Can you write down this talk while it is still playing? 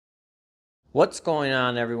What's going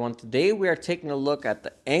on, everyone? Today we are taking a look at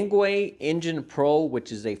the Engwe Engine Pro,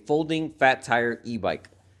 which is a folding fat tire e-bike.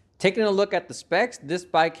 Taking a look at the specs, this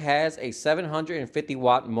bike has a 750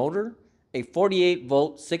 watt motor, a 48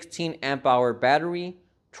 volt 16 amp hour battery,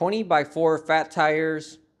 20x4 fat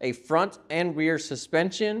tires, a front and rear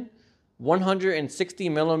suspension, 160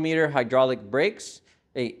 millimeter hydraulic brakes,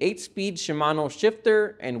 a 8-speed Shimano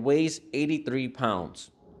shifter, and weighs 83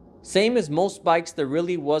 pounds. Same as most bikes, there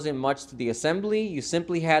really wasn't much to the assembly. You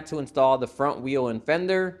simply had to install the front wheel and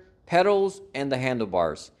fender, pedals, and the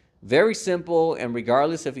handlebars. Very simple, and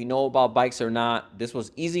regardless if you know about bikes or not, this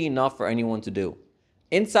was easy enough for anyone to do.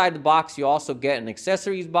 Inside the box, you also get an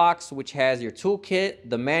accessories box, which has your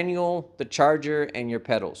toolkit, the manual, the charger, and your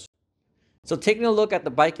pedals. So taking a look at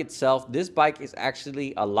the bike itself, this bike is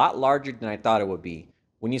actually a lot larger than I thought it would be.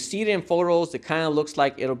 When you see it in photos, it kind of looks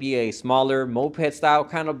like it'll be a smaller moped style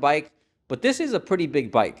kind of bike, but this is a pretty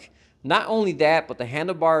big bike. Not only that, but the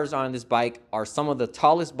handlebars on this bike are some of the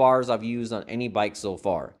tallest bars I've used on any bike so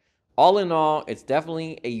far. All in all, it's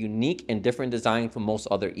definitely a unique and different design from most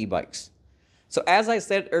other e-bikes. So as I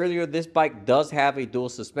said earlier, this bike does have a dual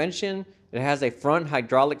suspension. It has a front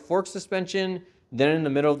hydraulic fork suspension. Then in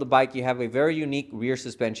the middle of the bike, you have a very unique rear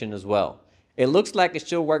suspension as well. It looks like it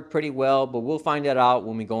should work pretty well, but we'll find that out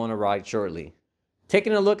when we go on a ride shortly.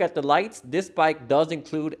 Taking a look at the lights, this bike does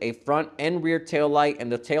include a front and rear tail light,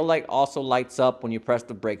 and the tail light also lights up when you press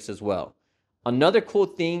the brakes as well. Another cool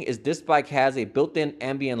thing is this bike has a built-in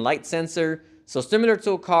ambient light sensor, so similar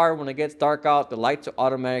to a car, when it gets dark out, the lights will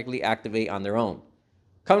automatically activate on their own.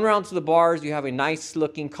 Coming around to the bars, you have a nice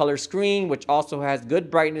looking color screen, which also has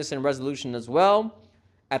good brightness and resolution as well.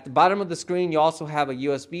 At the bottom of the screen, you also have a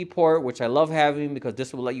USB port, which I love having because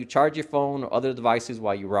this will let you charge your phone or other devices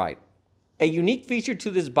while you ride. A unique feature to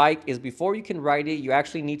this bike is before you can ride it, you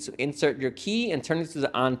actually need to insert your key and turn it to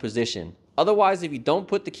the on position. Otherwise, if you don't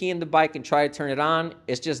put the key in the bike and try to turn it on,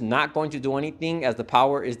 it's just not going to do anything as the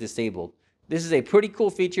power is disabled. This is a pretty cool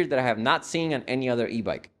feature that I have not seen on any other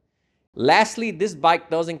e-bike. Lastly, this bike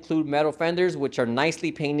does include metal fenders, which are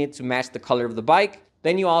nicely painted to match the color of the bike.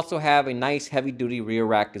 Then you also have a nice heavy-duty rear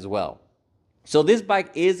rack as well. So this bike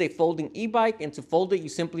is a folding e-bike, and to fold it, you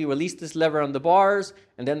simply release this lever on the bars,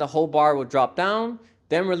 and then the whole bar will drop down.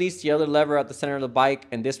 Then release the other lever at the center of the bike,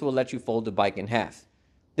 and this will let you fold the bike in half.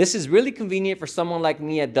 This is really convenient for someone like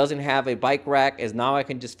me that doesn't have a bike rack, as now I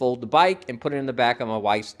can just fold the bike and put it in the back of my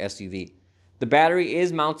wife's SUV. The battery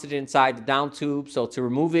is mounted inside the down tube, so to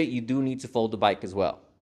remove it, you do need to fold the bike as well.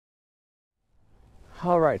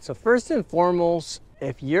 All right, so first and foremost,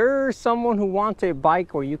 if you're someone who wants a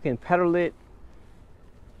bike where you can pedal it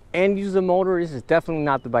and use the motor, this is definitely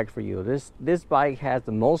not the bike for you. This bike has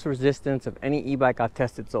the most resistance of any e-bike I've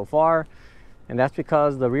tested so far, and that's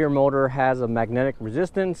because the rear motor has a magnetic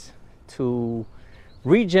resistance to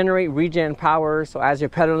regen power. So as you're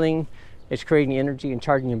pedaling, it's creating energy and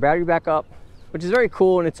charging your battery back up, which is very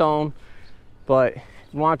cool in its own. But if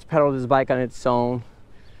you want to pedal this bike on its own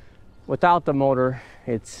without the motor,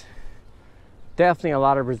 it's definitely a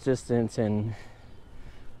lot of resistance, and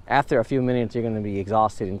after a few minutes you're going to be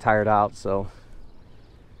exhausted and tired out. So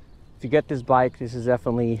if you get this bike, this is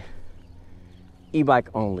definitely e-bike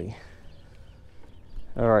only.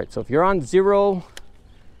 All right, so if you're on zero,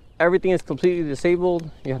 everything is completely disabled,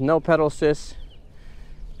 you have no pedal assist,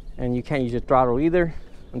 and you can't use your throttle either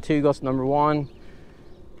until you go to number 1.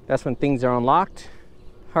 That's when things are unlocked.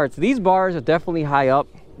 All right, so these bars are definitely high up.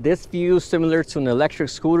 This feels similar to an electric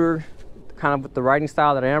scooter, kind of with the riding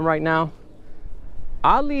style that I am right now.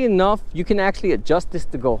 Oddly enough, you can actually adjust this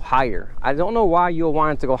to go higher. I don't know why you'll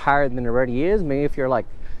want it to go higher than it already is. Maybe if you're like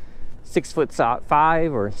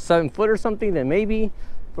 6'5" or 7 foot or something, then maybe.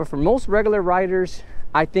 But for most regular riders,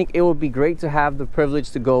 I think it would be great to have the privilege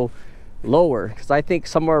to go lower, because I think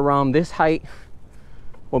somewhere around this height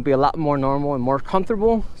will be a lot more normal and more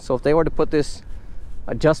comfortable. So if they were to put this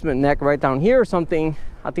adjustment neck right down here or something,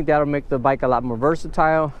 I think that'll make the bike a lot more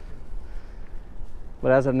versatile.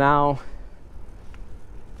 But as of now,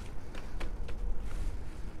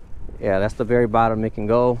 yeah, that's the very bottom it can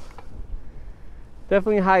go.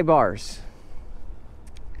 Definitely high bars.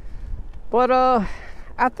 But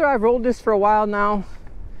after I've rolled this for a while now,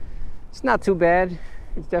 it's not too bad.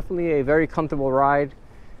 It's definitely a very comfortable ride.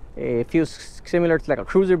 It feels similar to like a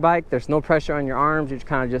cruiser bike. There's no pressure on your arms. You're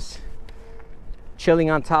kind of just chilling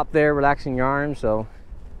on top there, relaxing your arms. So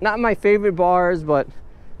not my favorite bars, but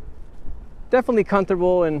definitely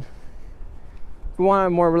comfortable. And if you want a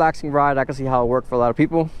more relaxing ride, I can see how it worked for a lot of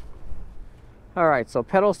people. All right, so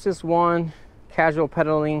pedal assist 1, casual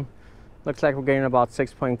pedaling. Looks like we're getting about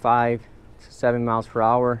 6.5 to 7 miles per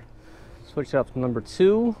hour. Switch it up to number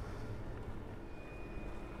 2.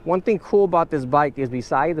 One thing cool about this bike is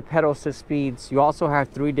besides the pedal assist speeds, you also have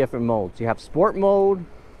 3 different modes. You have sport mode,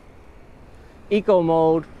 eco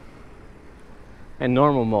mode, and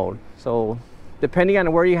normal mode. So depending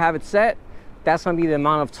on where you have it set, that's going to be the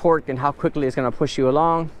amount of torque and how quickly it's going to push you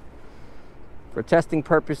along. For testing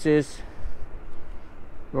purposes,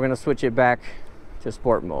 we're going to switch it back to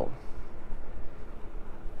sport mode.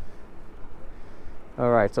 All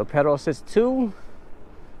right, so pedal assist 2,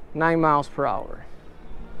 9 miles per hour.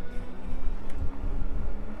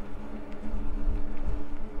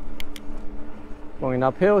 Going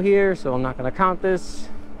uphill here, so I'm not going to count this.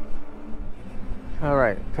 All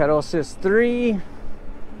right, pedal assist 3,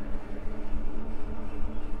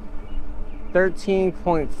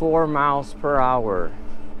 13.4 miles per hour.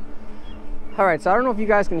 All right, so I don't know if you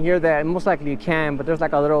guys can hear that. Most likely you can, but there's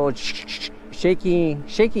like a little shaky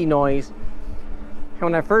noise. And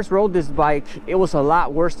when I first rode this bike, it was a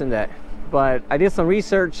lot worse than that. But I did some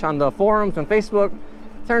research on the forums on Facebook.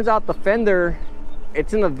 Turns out the fender,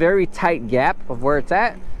 it's in a very tight gap of where it's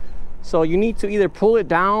at. So you need to either pull it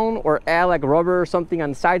down or add like rubber or something on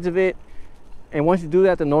the sides of it. And once you do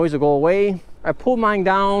that, the noise will go away. I pulled mine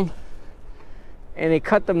down and it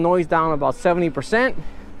cut the noise down about 70%.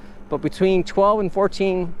 But between 12 and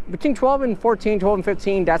 14, 12 and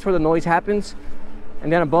 15, that's where the noise happens.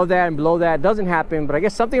 And then above that and below that, it doesn't happen. But I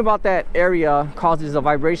guess something about that area causes a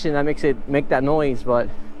vibration that makes it make that noise. But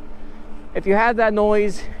if you have that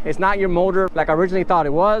noise, it's not your motor like I originally thought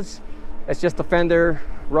it was. It's just the fender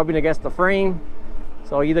rubbing against the frame.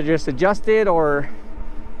 So either just adjust it or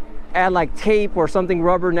add like tape or something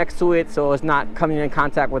rubber next to it so it's not coming in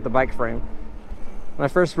contact with the bike frame. When I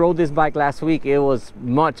first rode this bike last week, it was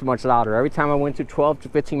much louder. Every time I went to 12 to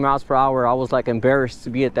 15 miles per hour, I was like embarrassed to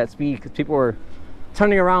be at that speed because people were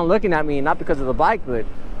turning around looking at me, not because of the bike, but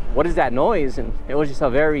what is that noise? And it was just a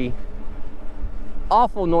very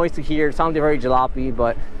awful noise to hear. It sounded very jalopy,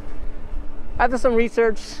 but after some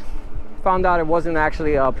research, found out it wasn't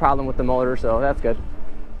actually a problem with the motor, so that's good.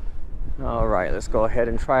 All right, let's go ahead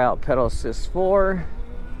and try out pedal assist 4.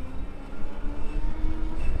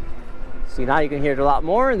 See, now you can hear it a lot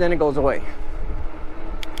more, and then it goes away.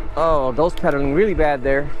 Oh, ghost pedaling really bad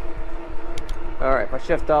there. All right, if I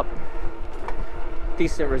shift up,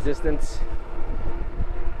 decent resistance.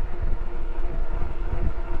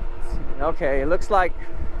 Okay, it looks like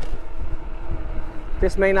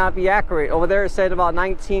this may not be accurate. Over there it said about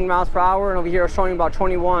 19 miles per hour, and over here it's showing about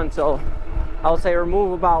 21. So I would say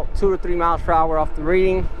remove about 2 to 3 miles per hour off the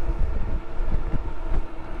reading.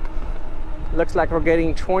 Looks like we're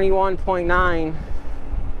getting 21.9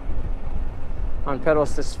 on pedal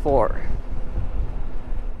assist 4.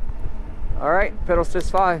 All right, pedal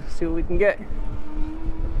assist 5, see what we can get.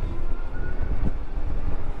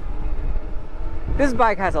 This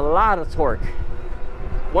bike has a lot of torque.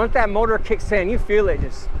 Once that motor kicks in, you feel it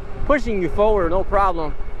just pushing you forward, no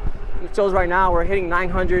problem. It shows right now we're hitting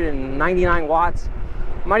 999 watts.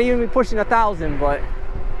 Might even be pushing 1,000, but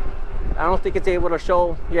I don't think it's able to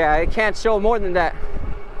show. Yeah, it can't show more than that.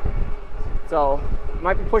 So it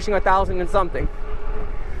might be pushing 1,000 and something.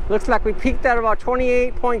 Looks like we peaked at about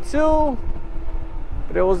 28.2,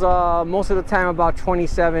 but it was most of the time about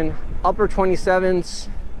 27, upper 27s.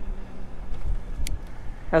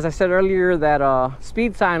 As I said earlier, that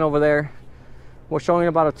speed sign over there was showing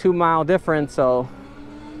about a 2 mile difference. So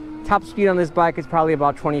top speed on this bike is probably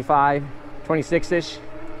about 25, 26-ish.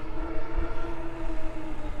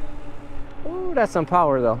 Ooh, that's some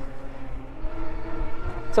power though.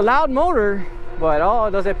 It's a loud motor, but oh,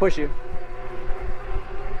 does it push you.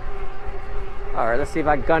 All right, let's see if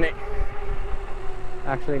I gun it.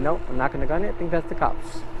 Actually, nope, I'm not gonna gun it. I think that's the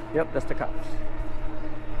cops. Yep, that's the cops.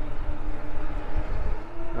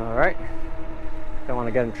 All right, don't want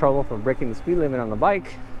to get in trouble for breaking the speed limit on the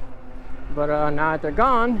bike, but now that they're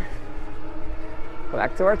gone,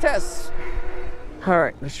 back to our tests. All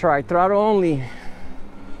right, let's try throttle only.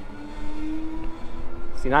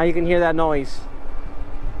 See, now you can hear that noise.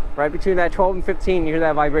 Right between that 12 and 15, you hear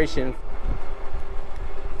that vibration.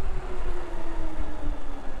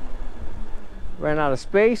 Ran out of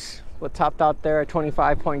space, but topped out there at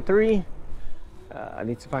 25.3. I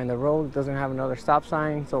need to find the road. It doesn't have another stop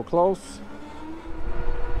sign, so close.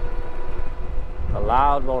 A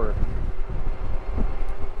loud motor.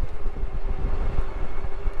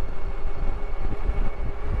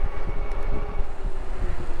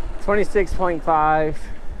 $26.5.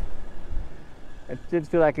 It did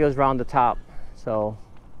feel like it was around the top, so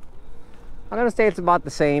I'm gonna say it's about the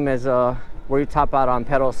same as where you top out on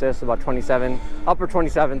pedal assist, about 27, upper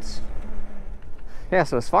 27s. Yeah,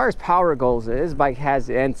 so as far as power goes, this bike has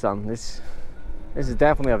it and some. This is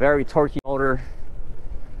definitely a very torquey motor.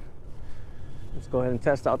 Let's go ahead and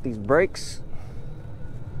test out these brakes.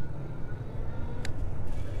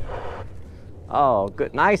 Oh,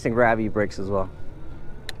 good, nice and grabby brakes as well.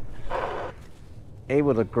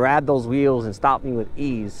 Able to grab those wheels and stop me with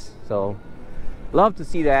ease. So, love to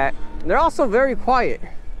see that. And they're also very quiet.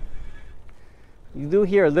 You do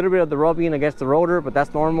hear a little bit of the rubbing against the rotor, but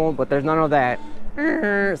that's normal. But there's none of that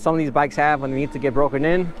some of these bikes have when they need to get broken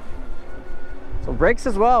in. So brakes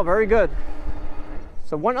as well, very good.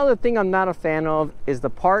 So one other thing I'm not a fan of is the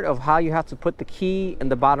part of how you have to put the key in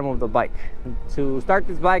the bottom of the bike. To start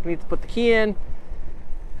this bike, you need to put the key in.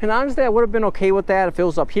 And honestly, I would have been okay with that if it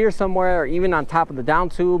was up here somewhere or even on top of the down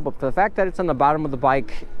tube. But for the fact that it's on the bottom of the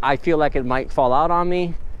bike, I feel like it might fall out on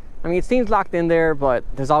me. I mean, it seems locked in there, but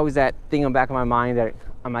there's always that thing in the back of my mind that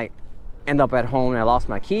I might end up at home and I lost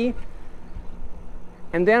my key.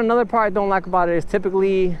 And then another part I don't like about it is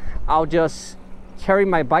typically I'll just carry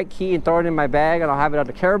my bike key and throw it in my bag and I'll have it on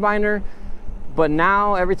the carabiner. But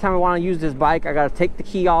now every time I want to use this bike, I got to take the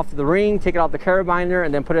key off the ring, take it off the carabiner,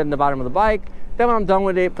 and then put it in the bottom of the bike. Then when I'm done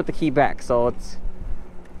with it, put the key back. So it's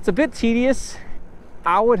a bit tedious.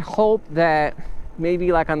 I would hope that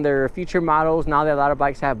maybe like on their future models, now that a lot of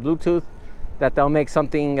bikes have Bluetooth, that they'll make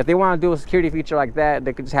something, if they want to do a security feature like that,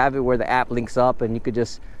 they could just have it where the app links up and you could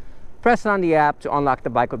just press it on the app to unlock the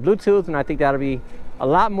bike with Bluetooth. And I think that'll be a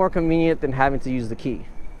lot more convenient than having to use the key.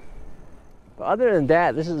 But other than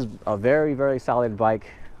that, this is a very, very solid bike.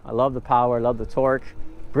 I love the power, I love the torque.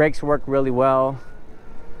 Brakes work really well.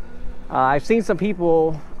 I've seen some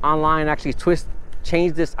people online actually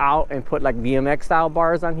change this out and put like BMX style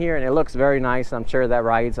bars on here, and it looks very nice. I'm sure that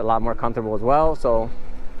rides a lot more comfortable as well. So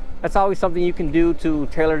that's always something you can do to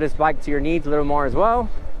tailor this bike to your needs a little more as well.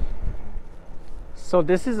 So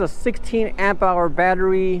this is a 16 amp hour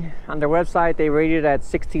battery. On their website, they rated it at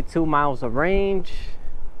 62 miles of range.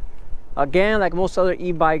 Again, like most other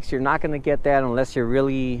e-bikes, you're not going to get that unless you're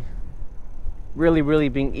really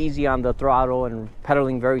being easy on the throttle and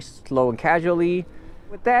pedaling very slow and casually.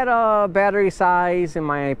 With that battery size and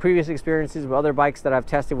my previous experiences with other bikes that I've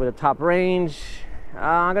tested with a top range,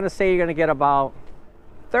 I'm going to say you're going to get about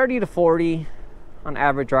 30 to 40 on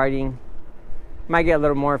average riding. Might get a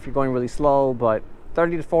little more if you're going really slow, but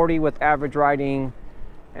 30 to 40 with average riding.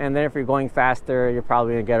 And then if you're going faster, you're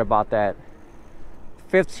probably going to get about that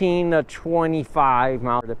 15 to 25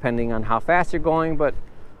 miles, depending on how fast you're going. But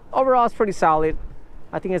overall, it's pretty solid.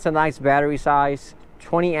 I think it's a nice battery size.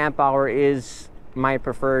 20 amp hour is my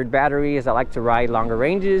preferred battery, as I like to ride longer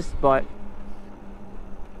ranges, but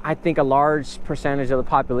I think a large percentage of the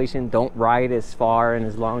population don't ride as far and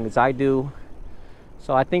as long as I do.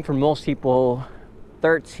 So I think for most people,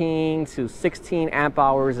 13 to 16 amp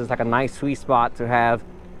hours is like a nice sweet spot to have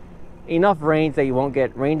enough range that you won't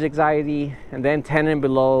get range anxiety. And then 10 and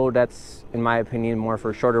below, that's in my opinion more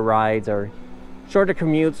for shorter rides or shorter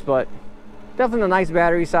commutes. But definitely a nice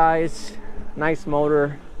battery size, nice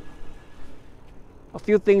motor. A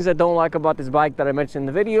few things I don't like about this bike that I mentioned in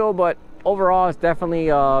the video, but overall it's definitely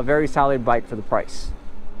a very solid bike for the price.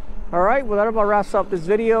 All right, well that about wraps up this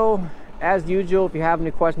video. As usual, if you have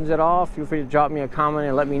any questions at all, feel free to drop me a comment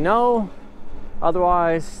and let me know.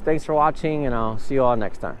 Otherwise, thanks for watching, and I'll see you all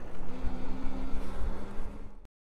next time.